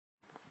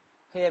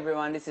Hey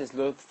everyone, this is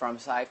Luth from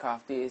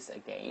Cycloalkanes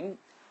again.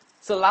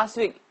 So last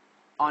week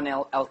on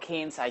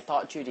Alkanes, I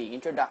taught you the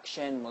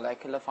introduction,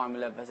 molecular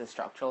formula versus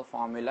structural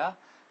formula,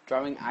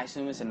 drawing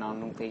isomers and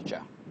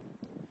nomenclature.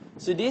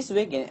 So this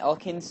week in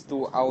Alkanes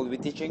 2, I will be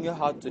teaching you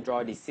how to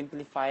draw the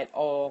simplified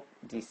or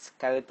the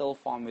skeletal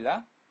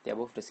formula. They're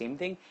both the same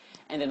thing,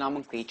 and the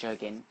nomenclature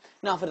again.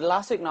 Now for the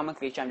last week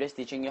nomenclature, I'm just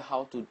teaching you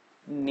how to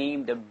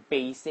name the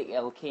basic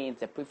alkanes,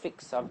 the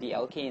prefix of the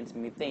alkanes,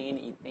 methane,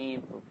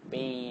 ethane,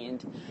 propane,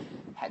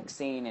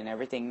 hexane, and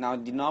everything. Now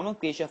the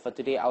nomenclature for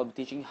today, I'll be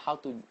teaching how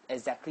to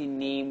exactly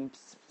name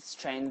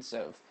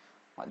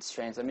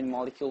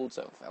molecules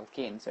of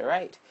alkanes.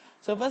 Alright,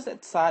 so first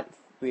let's start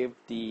with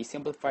the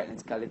simplified and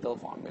skeletal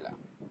formula.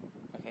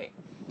 Okay,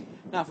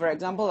 now for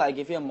example, I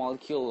give you a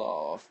molecule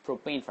of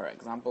propane. For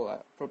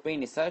example,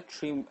 propane is a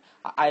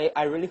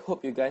I really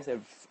hope you guys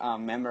have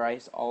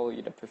memorized all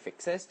the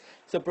prefixes.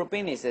 So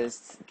propane is a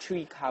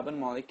 3-carbon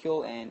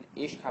molecule, and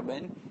each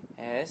carbon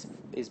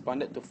is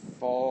bonded to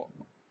 4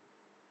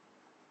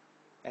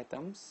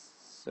 atoms.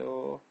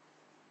 So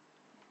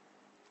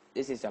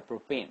this is a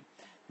propane.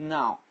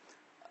 Now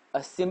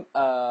a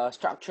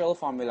structural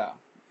formula,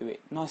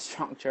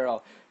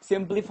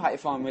 simplified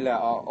formula,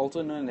 or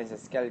also known as a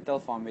skeletal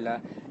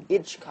formula.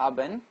 Each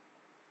carbon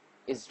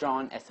is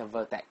drawn as a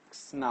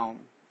vertex. Now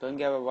don't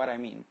get what I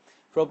mean.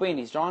 Propane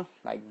is drawn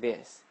like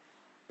this.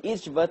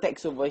 Each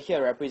vertex over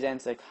here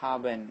represents a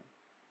carbon.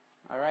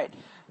 Alright,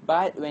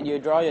 but when you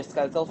draw your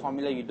skeletal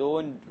formula, you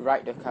don't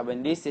write the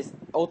carbon. This is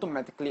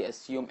automatically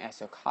assumed as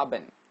your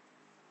carbon,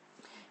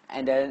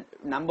 and the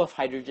number of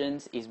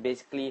hydrogens is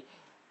basically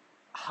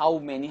how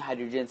many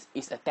hydrogens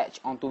is attached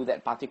onto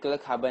that particular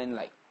carbon,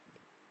 like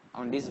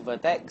on this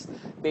vertex,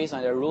 based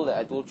on the rule that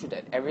I told you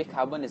that every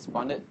carbon is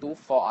bonded to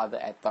 4 other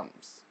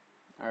atoms.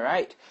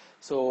 Alright,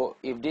 so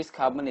if this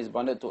carbon is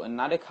bonded to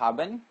another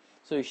carbon,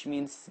 so which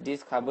means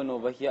this carbon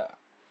over here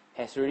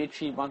has already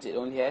 3 bonds, it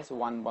only has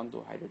 1 bond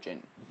to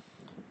hydrogen.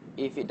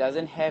 If it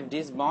doesn't have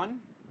this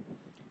bond,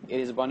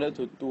 it is bonded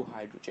to 2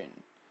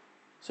 hydrogen.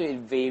 So it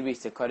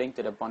varies according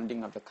to the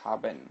bonding of the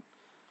carbon.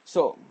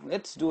 So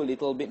let's do a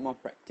little bit more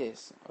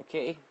practice.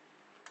 Okay,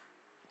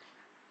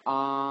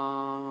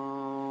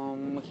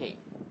 okay,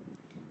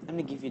 let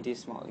me give you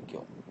this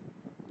molecule,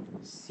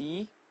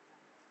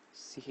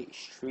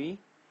 CH3.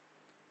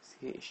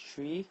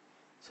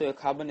 So your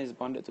carbon is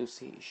bonded to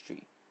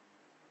CH3.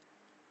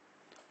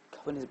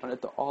 Carbon is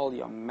bonded to all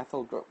your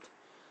methyl groups.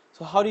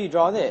 So how do you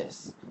draw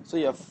this? So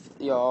your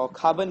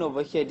carbon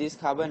over here, this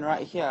carbon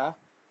right here,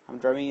 I'm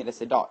drawing it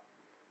as a dot,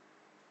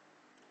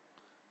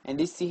 and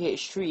this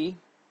CH3,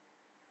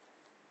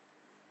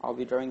 I'll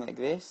be drawing like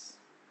this,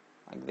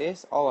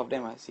 all of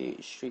them are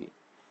CH3.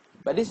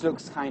 But this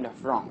looks kind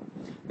of wrong,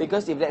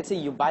 because if let's say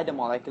you buy the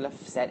molecular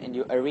set and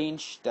you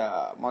arrange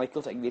the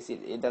molecules like this,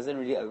 it doesn't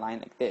really align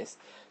like this.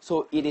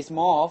 So it is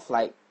more of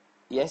like,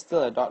 yes,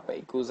 still a dot, but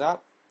it goes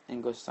up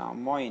and goes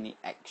down, more in the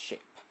X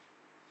shape.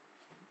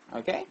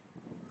 Okay,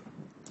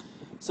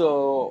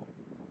 so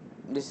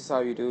this is how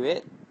you do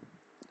it.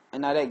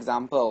 Another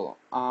example,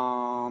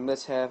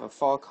 let's have a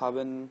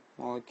 4-carbon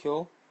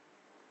molecule.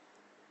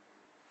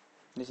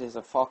 This is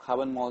a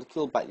 4-carbon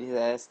molecule, but it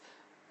has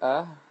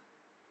a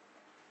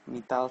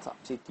methyl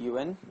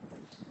substituent.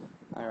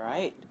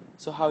 Alright,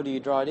 so how do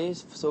you draw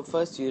this? So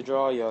first you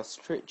draw your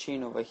straight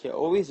chain over here.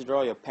 Always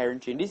draw your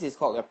parent chain. This is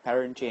called your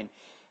parent chain.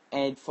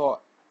 And for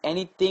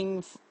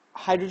anything,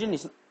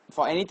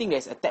 for anything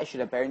that's attached to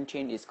the parent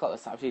chain is called a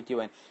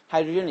substituent.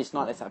 Hydrogen is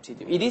not a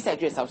substituent. It is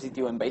actually a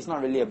substituent, but it's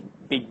not really a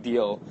big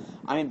deal.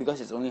 I mean,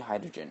 because it's only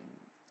hydrogen.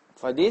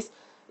 For this,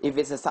 if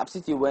it's a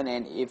substituent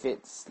and if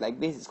it's like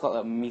this, it's called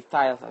a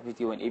methyl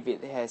substituent. If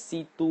it has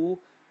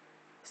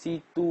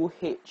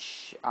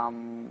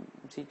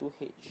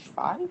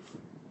C2H5,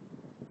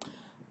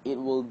 it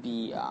will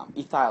be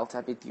ethyl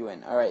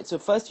substituent. Alright, so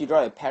first you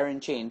draw a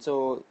parent chain.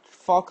 So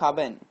 4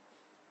 carbon,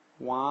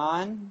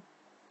 1,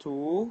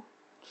 2,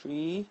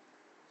 3,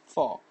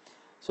 4.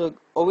 So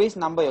always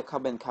number your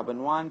carbon: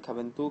 carbon 1,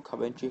 carbon 2,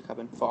 carbon 3,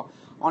 carbon 4.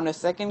 On the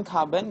second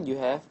carbon, you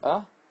have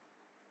a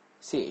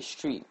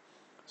CH3.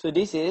 So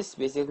this is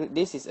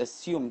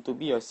assumed to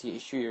be your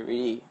CH3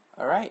 already.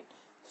 Alright,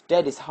 so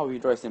that is how you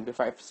draw a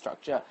simplified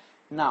structure.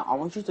 Now I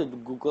want you to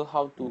Google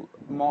how to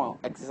more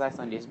exercise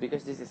on this,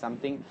 because this is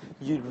something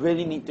you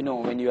really need to know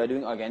when you are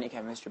doing organic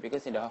chemistry,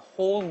 because in the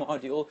whole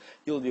module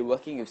you'll be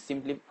working with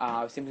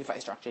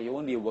simplified structure. You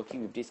won't be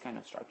working with this kind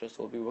of structure, so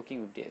we'll be working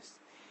with this.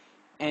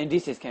 And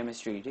this is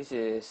chemistry. This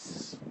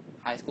is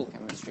high school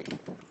chemistry,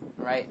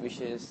 right?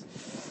 Which is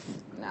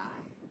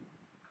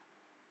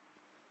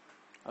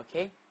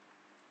okay.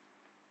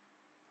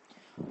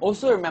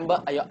 Also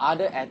remember your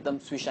other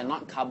atoms which are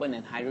not carbon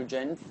and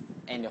hydrogen,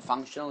 and your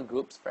functional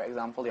groups, for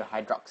example your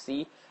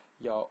hydroxy,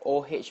 your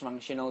OH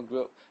functional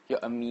group, your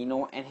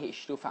amino, and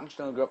H2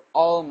 functional group,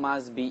 all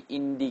must be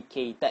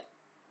indicated.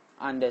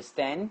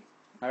 Understand?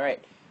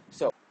 Alright,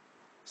 so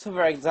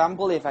for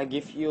example, if I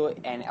give you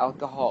an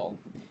alcohol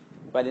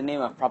by the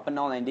name of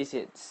propanol, and this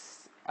is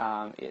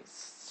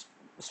its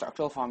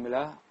structural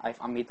formula,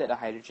 I've omitted the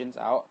hydrogens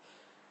out.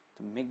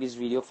 to make this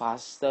video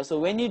faster. So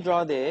when you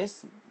draw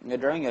this, you're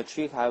drawing your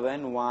 3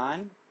 carbon,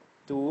 1,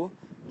 2,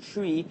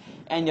 3,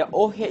 and your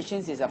OH,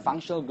 since it's a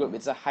functional group,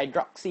 it's a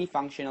hydroxy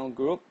functional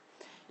group,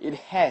 it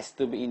has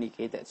to be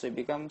indicated, so it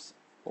becomes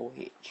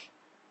OH,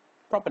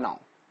 propanol.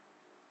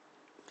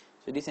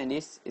 So this and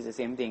this is the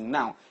same thing.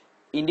 Now,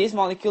 in this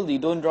molecule, you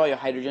don't draw your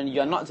hydrogen.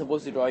 You're not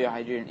supposed to draw your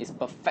hydrogen. It's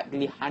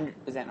perfectly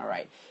 100%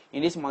 alright.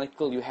 In this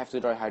molecule, you have to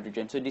draw your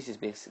hydrogen. So this is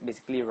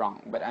basically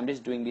wrong. But I'm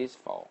just doing this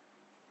for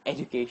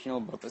educational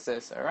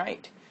purposes,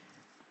 alright?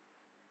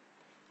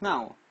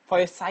 Now, for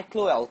your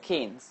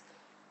cycloalkanes.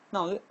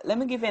 Now, let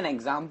me give you an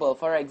example.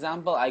 For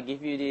example, I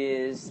give you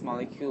this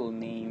molecule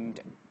named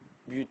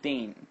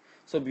butane.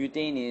 So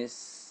butane is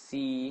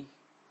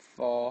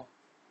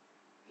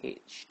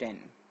C4H10.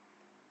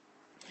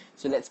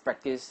 So let's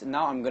practice.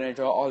 Now I'm going to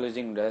draw all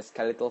using the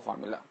skeletal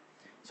formula.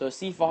 So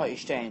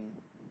C4H10,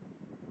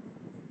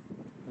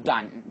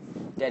 done.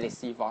 That is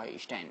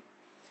C4H10.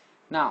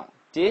 Now,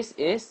 this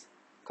is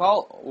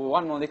called,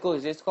 what molecule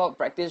is this called?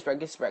 Practice,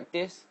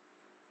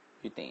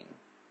 butane.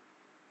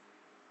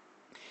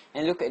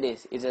 And look at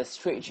this, it's a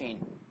straight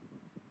chain.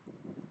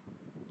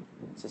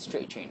 It's a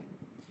straight chain.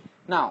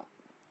 Now,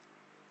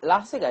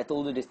 last week I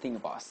told you this thing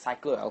about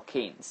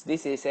cycloalkanes.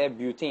 This is a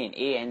butane,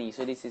 A-N-E,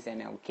 so this is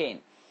an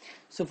alkane.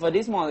 So for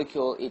this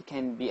molecule, it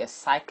can be a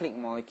cyclic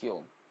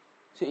molecule.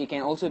 So it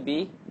can also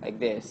be like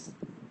this.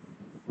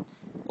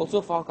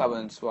 Also 4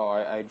 carbons. Wow,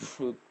 I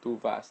drew too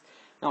fast.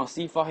 Now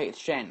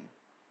C4H10.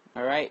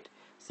 Alright.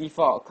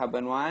 C4,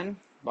 carbon 1,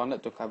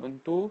 bonded to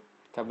carbon 2,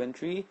 carbon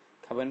 3,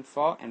 carbon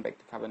 4, and back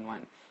to carbon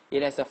 1.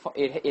 It's a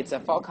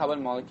 4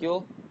 carbon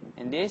molecule,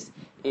 and this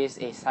is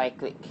a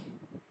cyclic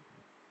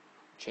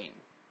chain.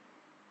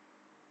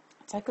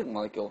 Cyclic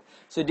molecule.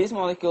 So this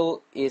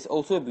molecule is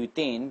also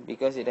butane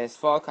because it has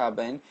 4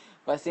 carbon,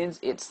 but since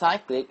it's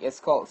cyclic, it's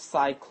called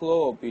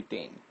Cyclo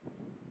Butane.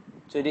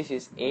 So this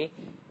is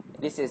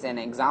an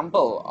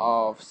example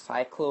of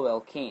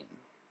Cycloalkane.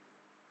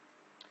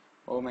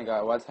 Oh my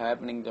god, what's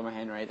happening to my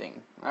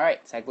handwriting?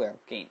 Alright,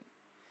 Cycloalkane.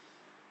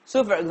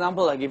 So for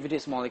example, I give you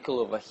this molecule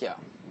over here.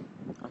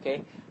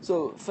 Okay,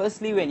 so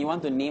firstly, when you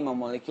want to name a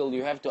molecule,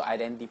 you have to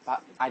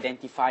identify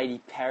the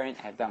parent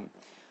atom.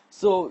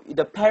 So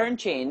the parent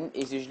chain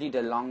is usually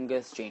the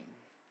longest chain.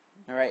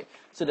 Alright,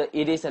 so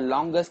it is the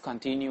longest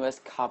continuous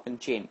carbon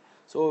chain.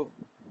 So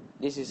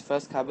this is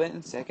first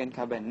carbon, second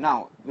carbon.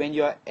 Now, when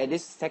you're at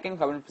this second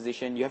carbon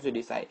position, you have to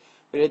decide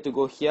whether to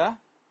go here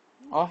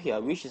or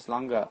here. Which is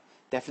longer?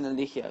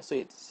 Definitely here. So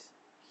it's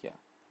here.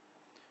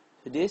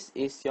 So this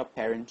is your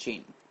parent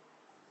chain.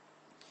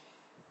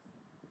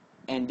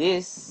 And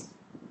this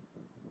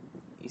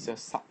is your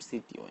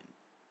substituent.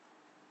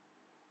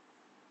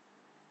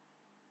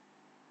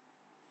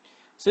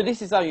 So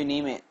this is how you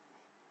name it.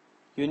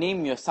 You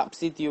name your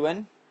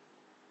substituent,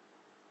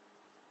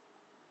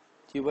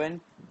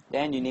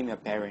 then you name your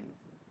parent.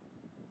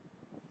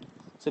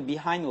 So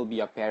behind will be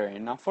your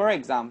parent. Now for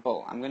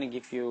example, I'm going to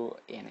give you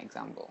an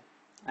example.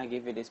 I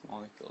give you this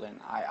molecule and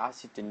I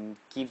ask you to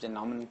give the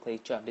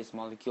nomenclature of this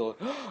molecule.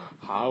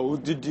 How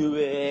to do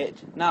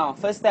it? Now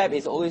first step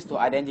is always to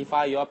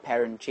identify your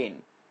parent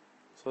chain.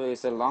 So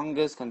it's the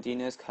longest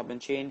continuous carbon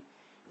chain,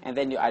 and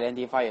then you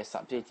identify your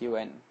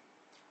substituent.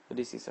 So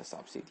this is a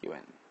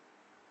substituent.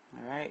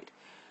 Alright.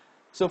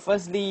 So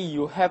firstly,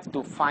 you have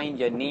to find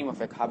your name of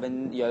your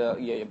carbon,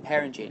 your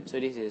parent chain. So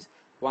this is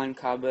 1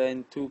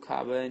 carbon, 2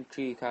 carbon,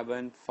 3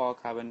 carbon, 4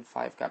 carbon,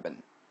 5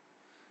 carbon.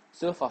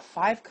 So for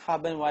 5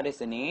 carbon, what is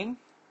the name?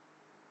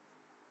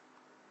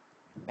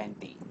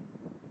 Pentane.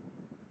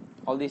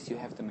 All this you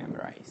have to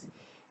memorize.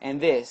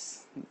 And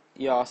this,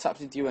 your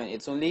substituent,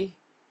 it's only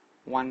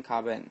 1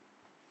 carbon.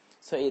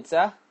 So its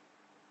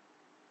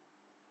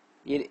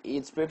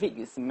prefix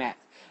is meth.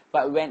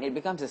 But when it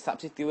becomes a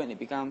substituent, it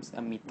becomes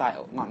a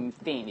methyl, not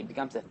methane. It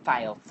becomes a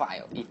ethyl,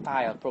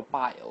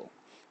 propyl,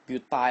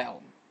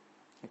 butyl.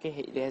 Okay,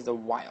 it has a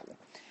while.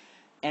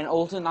 And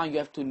also now you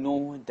have to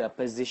know the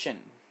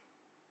position.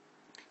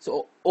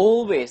 So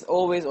always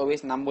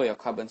number your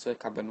carbon. So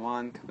carbon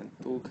 1, carbon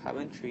 2,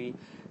 carbon 3,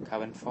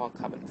 carbon 4,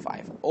 carbon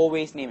 5.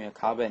 Always name your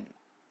carbon.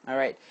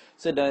 Alright,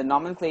 so the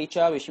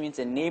nomenclature, which means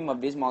the name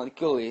of this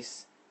molecule,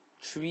 is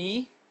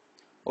 3.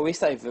 Always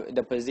start with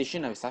the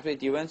position of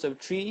substituent. So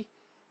 3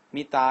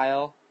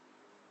 methyl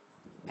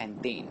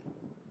pentane.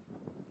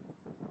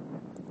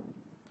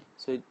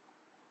 So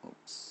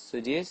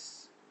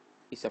this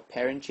is a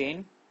parent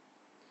chain.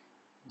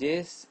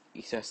 This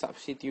is a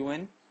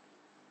substituent.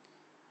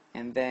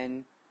 And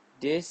then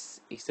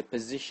this is the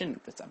position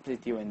of the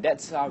substituent.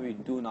 That's how we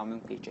do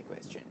nomenclature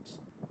questions.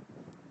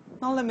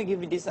 Now let me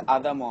give you this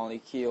other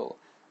molecule,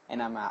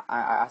 and I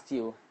ask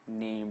you,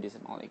 name this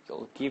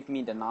molecule. Give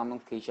me the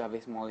nomenclature of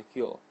this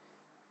molecule.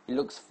 It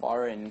looks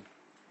foreign.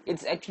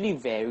 It's actually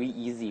very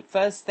easy.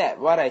 First step,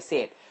 what I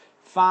said,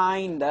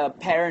 find the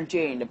parent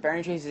chain. The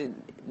parent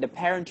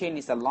chain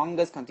is the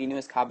longest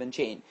continuous carbon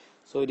chain.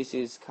 So this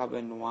is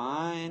carbon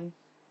 1,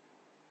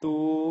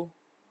 2,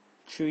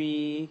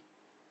 3,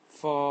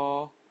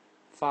 4,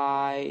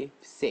 5,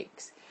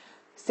 6.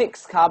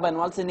 6 carbon,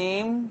 what's the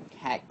name?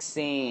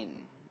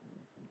 Hexane.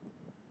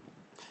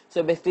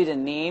 So basically the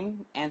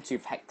name ends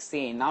with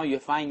hexane. Now you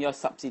find your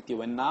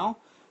substituent now.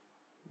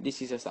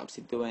 This is your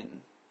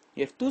substituent.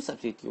 You have two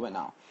substituent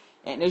now.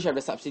 And each of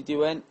the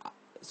substituent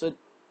so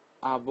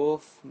are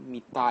both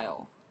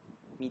methyl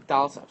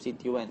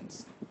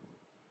substituents.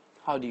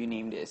 How do you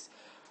name this?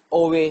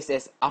 Always,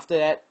 as after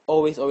that,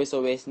 always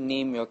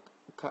name your,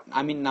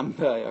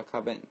 number your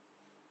carbon.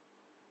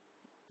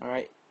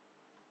 Alright.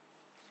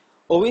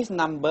 Always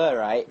number,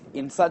 right,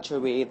 in such a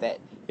way that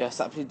your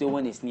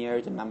substituent is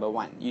nearer to number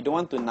 1. You don't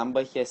want to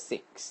number here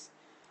 6.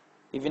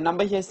 If you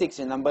number here 6,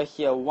 you number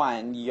here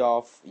 1,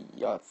 your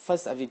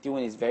first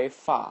substituent is very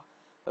far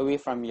away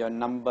from your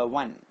number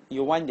 1.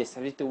 You want the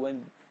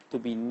substituent to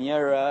be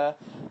nearer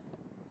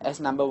as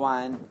number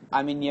 1,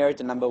 nearer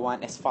to number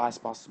 1 as far as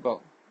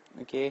possible.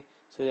 Okay,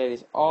 so that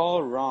is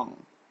all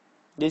wrong.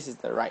 This is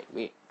the right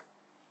way.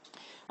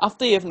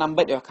 After you have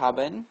numbered your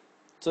carbon,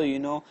 so you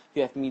know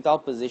you have methyl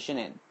position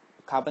at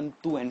carbon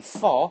 2 and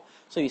 4,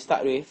 so you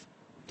start with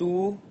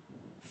 2,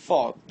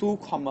 4, 2,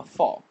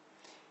 4.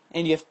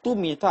 And you have 2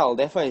 methyl,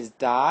 therefore it's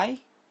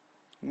dimethyl.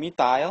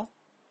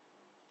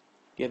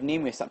 You have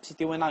named your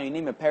substituent now, you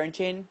name your parent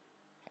chain,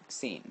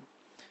 hexane.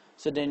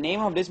 So the name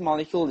of this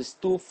molecule is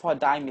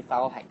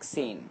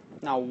 2,4-dimethylhexane.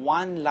 Now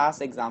one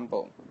last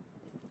example.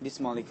 This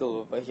molecule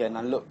over here,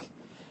 now look.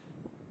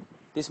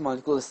 This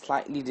molecule is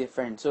slightly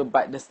different,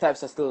 but the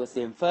steps are still the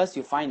same. First,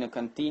 you find a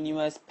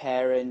continuous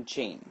parent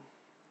chain,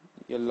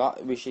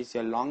 which is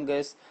your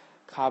longest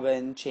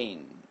carbon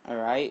chain.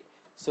 Alright,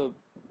 so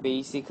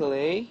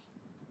basically